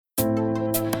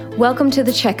Welcome to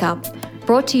The Checkup,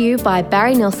 brought to you by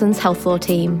Barry Nilsson's Health Law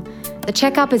team. The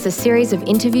Checkup is a series of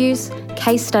interviews,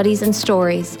 case studies and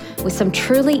stories with some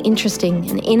truly interesting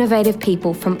and innovative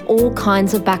people from all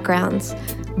kinds of backgrounds: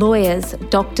 lawyers,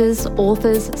 doctors,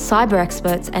 authors, cyber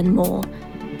experts and more.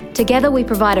 Together we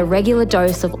provide a regular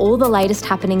dose of all the latest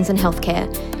happenings in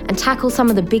healthcare and tackle some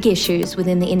of the big issues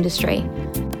within the industry.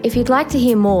 If you'd like to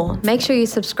hear more, make sure you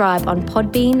subscribe on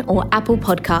Podbean or Apple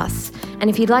Podcasts. And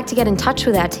if you'd like to get in touch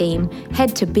with our team,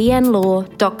 head to bnlaw.com.au.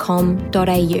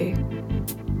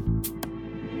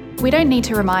 We don't need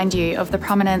to remind you of the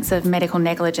prominence of medical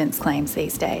negligence claims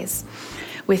these days.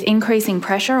 With increasing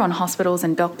pressure on hospitals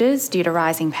and doctors due to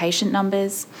rising patient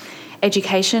numbers,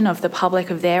 education of the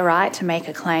public of their right to make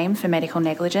a claim for medical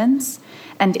negligence,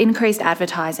 and increased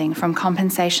advertising from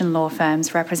compensation law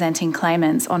firms representing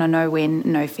claimants on a no-win,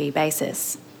 no-fee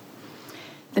basis.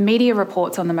 The media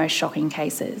reports on the most shocking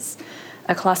cases: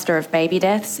 a cluster of baby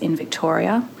deaths in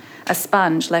Victoria, a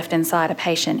sponge left inside a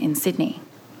patient in Sydney.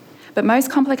 But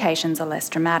most complications are less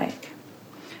dramatic.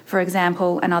 For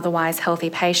example, an otherwise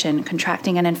healthy patient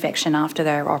contracting an infection after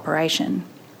their operation.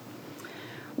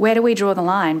 Where do we draw the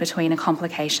line between a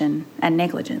complication and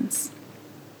negligence?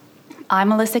 I'm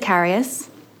Melissa Carius.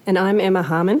 And I'm Emma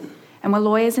Harmon. And we're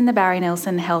lawyers in the Barry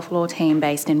Nilsson Health Law team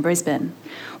based in Brisbane.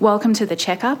 Welcome to The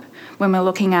Checkup, when we're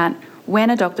looking at when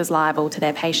are doctors liable to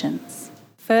their patients.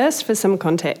 First, for some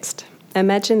context,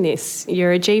 imagine this: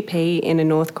 you're a GP in a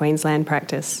North Queensland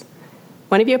practice.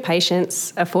 One of your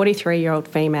patients, a 43-year-old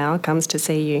female, comes to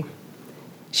see you.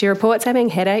 She reports having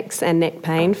headaches and neck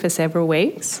pain for several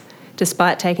weeks,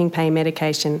 despite taking pain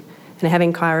medication and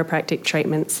having chiropractic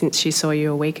treatment since she saw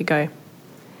you a week ago.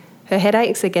 Her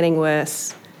headaches are getting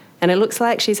worse, and it looks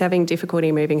like she's having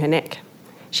difficulty moving her neck.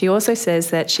 She also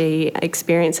says that she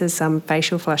experiences some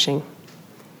facial flushing.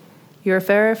 You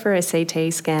refer her for a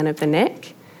CT scan of the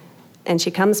neck, and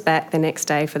she comes back the next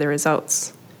day for the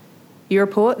results. You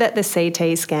report that the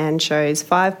CT scan shows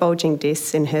 5 bulging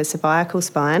discs in her cervical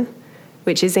spine,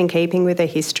 which is in keeping with a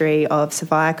history of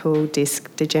cervical disc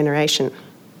degeneration.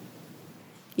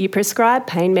 You prescribe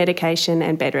pain medication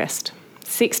and bed rest.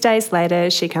 6 days later,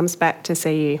 she comes back to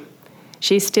see you.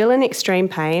 She's still in extreme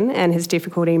pain and has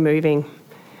difficulty moving,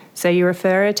 so you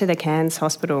refer her to the Cairns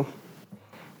Hospital.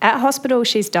 At hospital,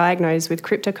 she's diagnosed with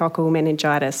cryptococcal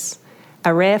meningitis,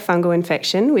 a rare fungal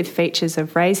infection with features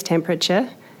of raised temperature,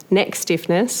 neck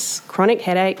stiffness, chronic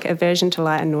headache, aversion to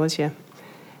light and nausea.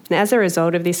 And as a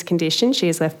result of this condition, she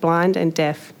is left blind and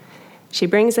deaf. She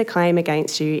brings a claim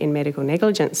against you in medical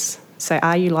negligence. So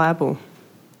are you liable?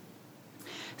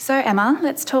 So Emma,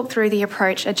 let's talk through the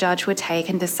approach a judge would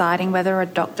take in deciding whether a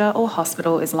doctor or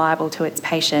hospital is liable to its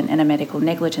patient in a medical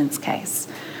negligence case.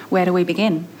 Where do we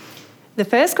begin? The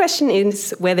first question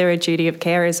is whether a duty of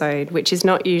care is owed, which is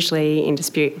not usually in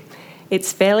dispute.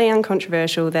 It's fairly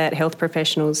uncontroversial that health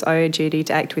professionals owe a duty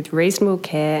to act with reasonable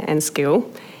care and skill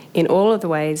in all of the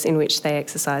ways in which they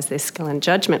exercise their skill and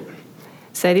judgment.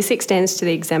 So this extends to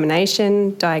the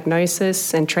examination,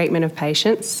 diagnosis and treatment of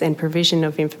patients and provision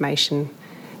of information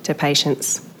to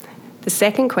patients. The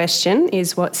second question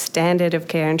is what standard of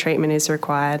care and treatment is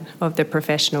required of the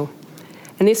professional.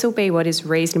 And this will be what is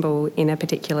reasonable in a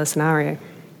particular scenario.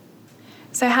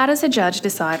 So how does a judge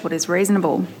decide what is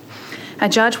reasonable? A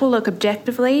judge will look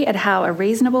objectively at how a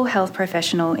reasonable health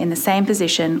professional in the same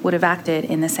position would have acted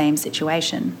in the same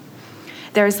situation.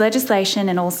 There is legislation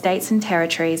in all states and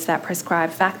territories that prescribe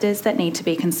factors that need to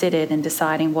be considered in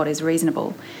deciding what is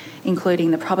reasonable, including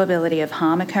the probability of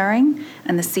harm occurring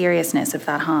and the seriousness of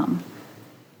that harm.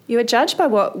 You are judged by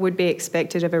what would be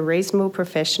expected of a reasonable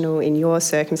professional in your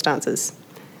circumstances.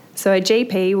 So a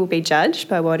GP will be judged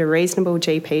by what a reasonable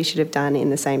GP should have done in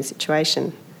the same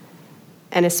situation.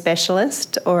 And a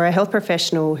specialist or a health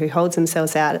professional who holds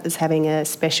themselves out as having a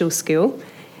special skill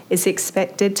is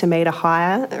expected to meet a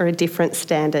higher or a different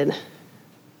standard.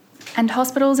 And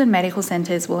hospitals and medical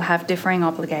centres will have differing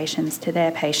obligations to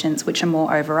their patients which are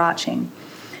more overarching,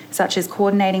 such as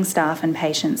coordinating staff and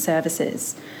patient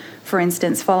services, for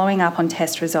instance, following up on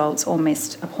test results or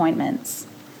missed appointments.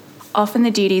 Often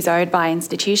the duties owed by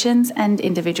institutions and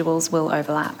individuals will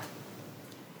overlap.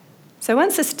 So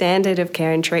once the standard of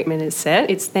care and treatment is set,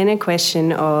 it's then a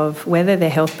question of whether the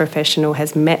health professional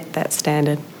has met that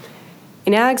standard.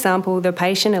 In our example, the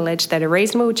patient alleged that a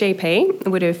reasonable GP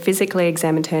would have physically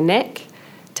examined her neck,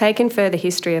 taken further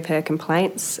history of her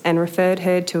complaints and referred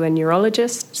her to a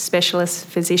neurologist, specialist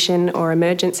physician or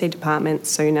emergency department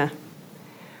sooner.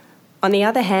 On the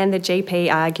other hand, the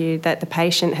GP argued that the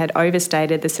patient had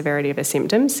overstated the severity of her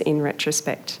symptoms in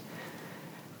retrospect.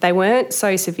 They weren't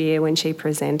so severe when she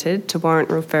presented to warrant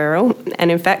referral,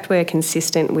 and in fact were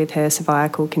consistent with her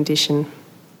cervical condition.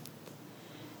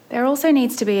 There also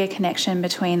needs to be a connection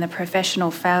between the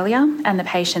professional failure and the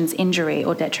patient's injury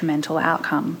or detrimental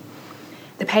outcome.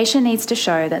 The patient needs to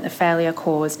show that the failure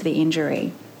caused the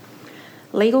injury.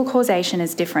 Legal causation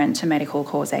is different to medical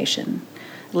causation.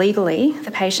 Legally,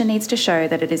 the patient needs to show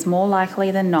that it is more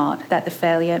likely than not that the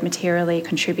failure materially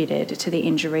contributed to the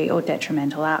injury or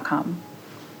detrimental outcome.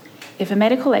 If a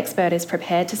medical expert is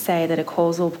prepared to say that a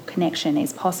causal connection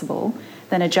is possible,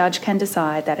 then a judge can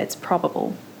decide that it's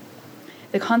probable.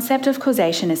 The concept of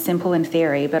causation is simple in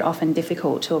theory, but often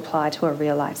difficult to apply to a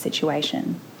real-life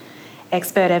situation.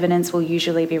 Expert evidence will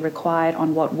usually be required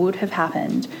on what would have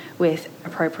happened with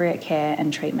appropriate care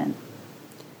and treatment.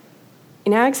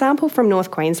 In our example from North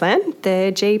Queensland,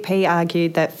 the GP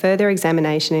argued that further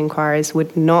examination inquiries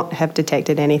would not have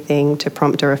detected anything to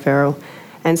prompt a referral,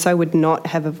 and so would not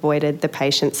have avoided the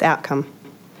patient's outcome.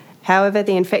 However,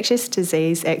 the infectious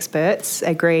disease experts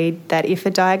agreed that if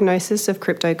a diagnosis of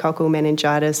cryptococcal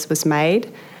meningitis was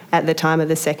made at the time of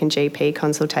the second GP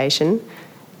consultation,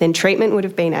 then treatment would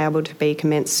have been able to be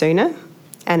commenced sooner,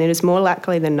 and it is more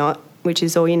likely than not, which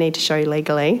is all you need to show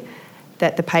legally,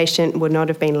 that the patient would not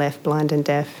have been left blind and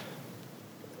deaf.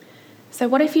 So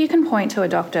what if you can point to a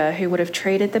doctor who would have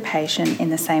treated the patient in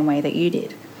the same way that you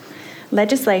did?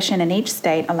 Legislation in each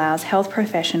state allows health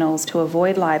professionals to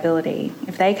avoid liability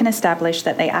if they can establish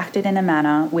that they acted in a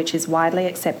manner which is widely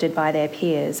accepted by their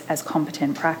peers as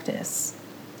competent practice.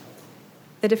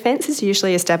 The defence is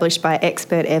usually established by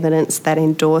expert evidence that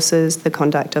endorses the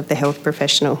conduct of the health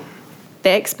professional. The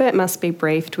expert must be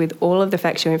briefed with all of the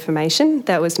factual information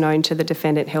that was known to the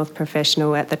defendant health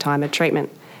professional at the time of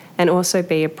treatment, and also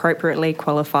be appropriately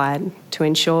qualified to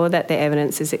ensure that the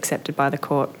evidence is accepted by the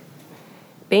court.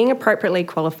 Being appropriately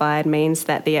qualified means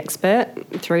that the expert,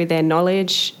 through their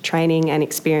knowledge, training and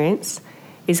experience,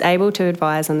 is able to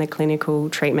advise on the clinical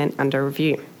treatment under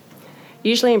review.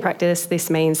 Usually in practice, this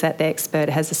means that the expert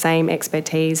has the same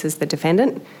expertise as the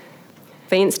defendant.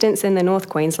 For instance, in the North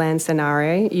Queensland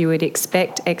scenario, you would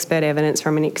expect expert evidence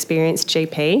from an experienced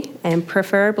GP, and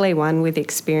preferably one with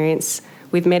experience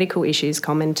with medical issues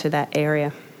common to that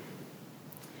area.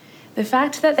 The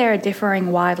fact that there are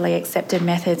differing widely accepted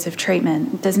methods of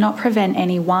treatment does not prevent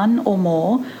any one or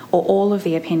more or all of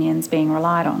the opinions being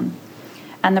relied on.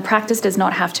 And the practice does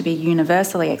not have to be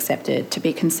universally accepted to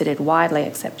be considered widely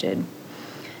accepted.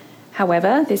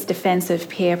 However, this defence of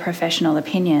peer professional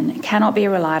opinion cannot be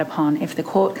relied upon if the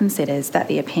court considers that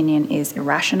the opinion is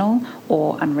irrational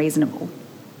or unreasonable.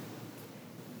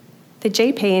 The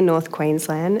GP in North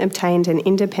Queensland obtained an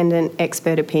independent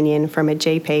expert opinion from a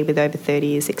GP with over 30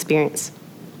 years' experience.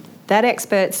 That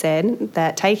expert said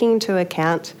that taking into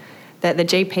account that the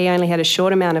GP only had a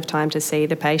short amount of time to see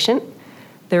the patient,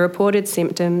 the reported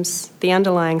symptoms, the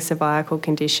underlying cervical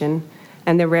condition,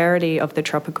 and the rarity of the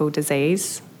tropical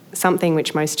disease, something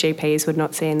which most GPs would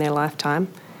not see in their lifetime,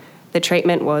 the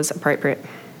treatment was appropriate.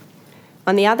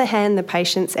 On the other hand, the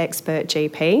patient's expert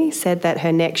GP said that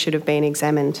her neck should have been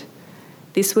examined.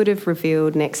 This would have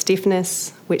revealed neck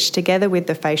stiffness, which together with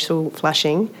the facial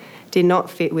flushing, did not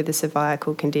fit with the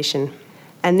cervical condition.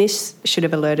 And this should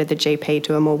have alerted the GP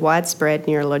to a more widespread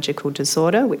neurological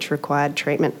disorder which required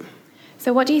treatment.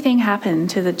 So what do you think happened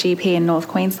to the GP in North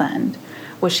Queensland?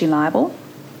 Was she liable?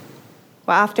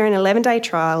 Well, after an 11-day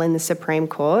trial in the Supreme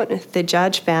Court, the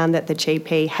judge found that the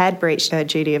GP had breached her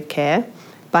duty of care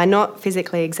by not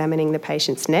physically examining the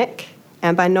patient's neck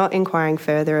and by not inquiring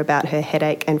further about her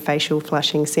headache and facial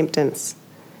flushing symptoms.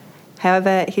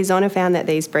 However, His Honour found that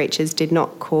these breaches did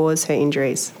not cause her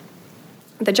injuries.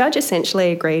 The judge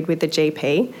essentially agreed with the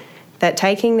GP that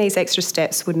taking these extra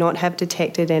steps would not have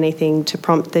detected anything to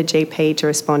prompt the GP to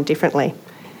respond differently,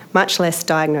 much less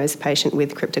diagnose the patient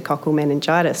with cryptococcal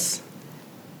meningitis.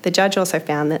 The judge also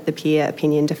found that the peer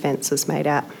opinion defence was made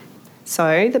out.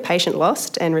 So the patient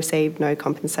lost and received no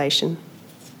compensation.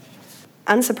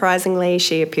 Unsurprisingly,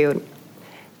 she appealed.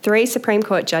 3 Supreme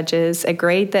Court judges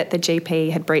agreed that the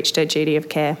GP had breached her duty of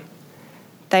care.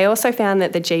 They also found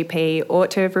that the GP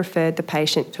ought to have referred the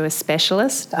patient to a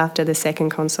specialist after the second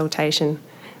consultation,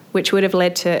 which would have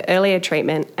led to earlier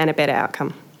treatment and a better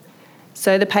outcome.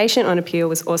 So the patient on appeal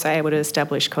was also able to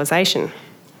establish causation.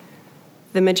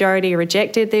 The majority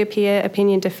rejected the peer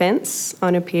opinion defence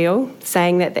on appeal,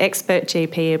 saying that the expert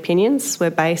GP opinions were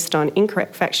based on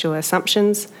incorrect factual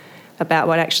assumptions about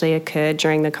what actually occurred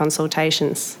during the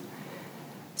consultations.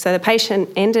 So the patient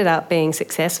ended up being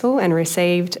successful and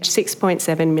received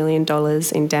 $6.7 million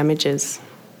in damages.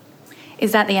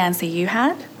 Is that the answer you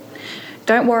had?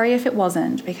 Don't worry if it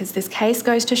wasn't, because this case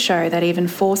goes to show that even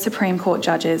 4 Supreme Court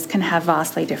judges can have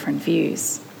vastly different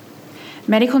views.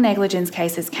 Medical negligence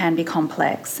cases can be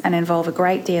complex and involve a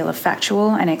great deal of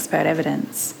factual and expert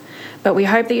evidence. But we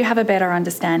hope that you have a better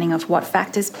understanding of what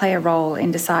factors play a role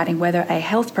in deciding whether a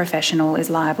health professional is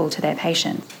liable to their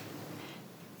patient.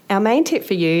 Our main tip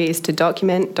for you is to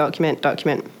document.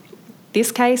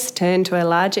 This case turned to a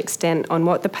large extent on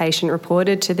what the patient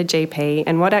reported to the GP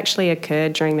and what actually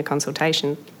occurred during the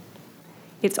consultation.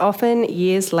 It's often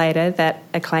years later that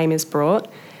a claim is brought,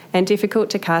 and difficult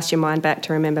to cast your mind back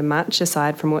to remember much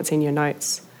aside from what's in your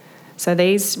notes. So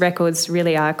these records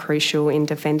really are crucial in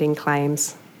defending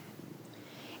claims.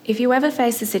 If you ever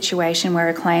face a situation where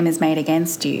a claim is made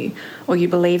against you, or you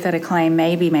believe that a claim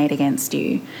may be made against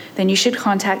you, then you should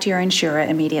contact your insurer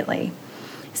immediately.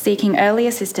 Seeking early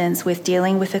assistance with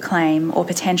dealing with a claim or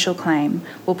potential claim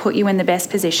will put you in the best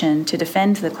position to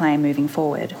defend the claim moving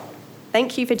forward.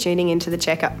 Thank you for tuning into the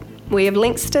checkup. We have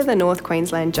links to the North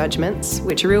Queensland judgments,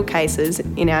 which are real cases,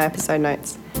 in our episode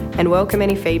notes, and welcome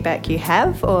any feedback you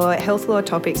have or health law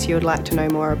topics you would like to know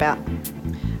more about.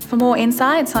 For more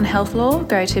insights on health law,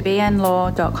 go to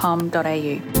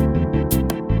bnlaw.com.au.